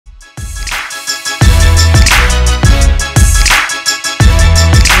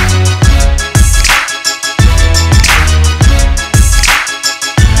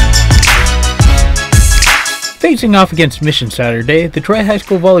Facing off against Mission Saturday, the Troy High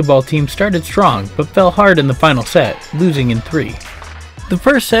School volleyball team started strong but fell hard in the final set, losing in 3. The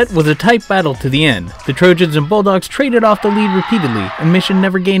first set was a tight battle to the end. The Trojans and Bulldogs traded off the lead repeatedly, and Mission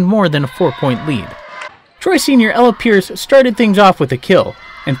never gained more than a 4-point lead. Troy senior Ella Pierce started things off with a kill,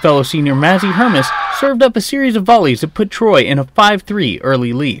 and fellow senior Mazzy Hermes served up a series of volleys that put Troy in a 5-3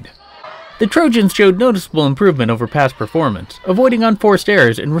 early lead. The Trojans showed noticeable improvement over past performance, avoiding unforced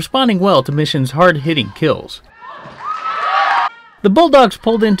errors and responding well to Mission's hard-hitting kills. The Bulldogs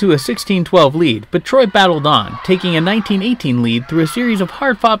pulled into a 16-12 lead, but Troy battled on, taking a 19-18 lead through a series of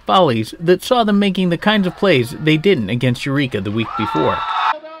hard-fought volleys that saw them making the kinds of plays they didn't against Eureka the week before.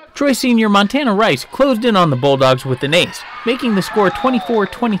 Troy senior Montana Rice closed in on the Bulldogs with an ace, making the score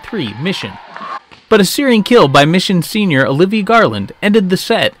 24-23 Mission. But a searing kill by Mission senior Olivia Garland ended the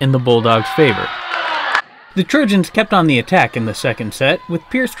set in the Bulldogs' favor. The Trojans kept on the attack in the second set, with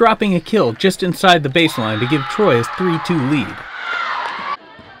Pierce dropping a kill just inside the baseline to give Troy a 3-2 lead.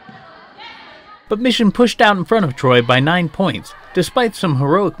 But Mission pushed out in front of Troy by 9 points, despite some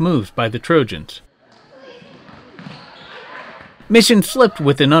heroic moves by the Trojans. Mission slipped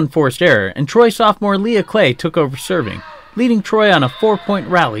with an unforced error, and Troy sophomore Leah Clay took over serving, leading Troy on a 4-point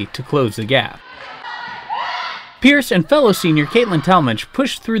rally to close the gap. Pierce and fellow senior Caitlin Talmadge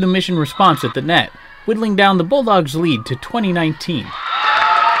pushed through the Mission response at the net, whittling down the Bulldogs' lead to 20-19.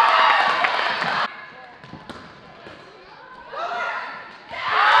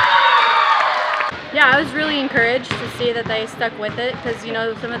 Yeah, I was really encouraged to see that they stuck with it because, you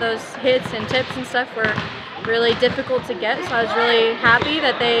know, some of those hits and tips and stuff were really difficult to get. So I was really happy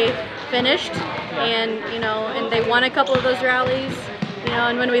that they finished and, you know, and they won a couple of those rallies. You know,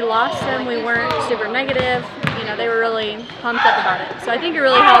 and when we lost them, we weren't super negative. You know, they were really pumped up about it. So I think it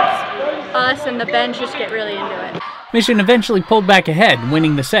really helps us and the bench just get really into it. Mission eventually pulled back ahead,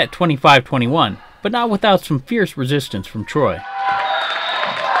 winning the set 25-21, but not without some fierce resistance from Troy.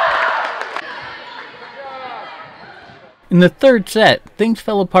 In the third set, things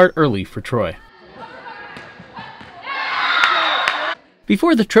fell apart early for Troy.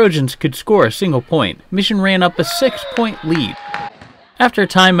 Before the Trojans could score a single point, Mission ran up a 6-point lead. After a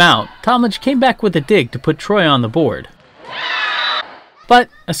timeout, Talmadge came back with a dig to put Troy on the board. But,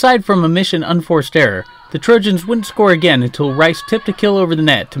 aside from a Mission unforced error, the Trojans wouldn't score again until Rice tipped a kill over the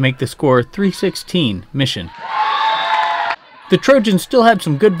net to make the score 3-16 Mission. The Trojans still had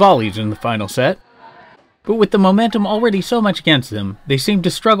some good volleys in the final set, but with the momentum already so much against them, they seemed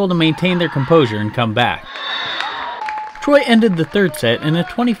to struggle to maintain their composure and come back. Troy ended the third set in a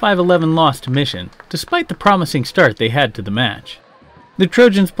 25-11 loss to Mission, despite the promising start they had to the match. The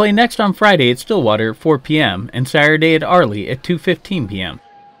Trojans play next on Friday at Stillwater at 4 p.m. and Saturday at Arley at 2:15 p.m.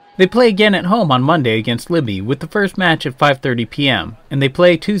 They play again at home on Monday against Libby with the first match at 5:30 p.m. and they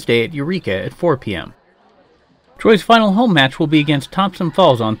play Tuesday at Eureka at 4 p.m. Troy's final home match will be against Thompson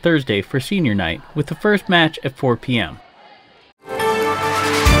Falls on Thursday for senior night, with the first match at 4 p.m.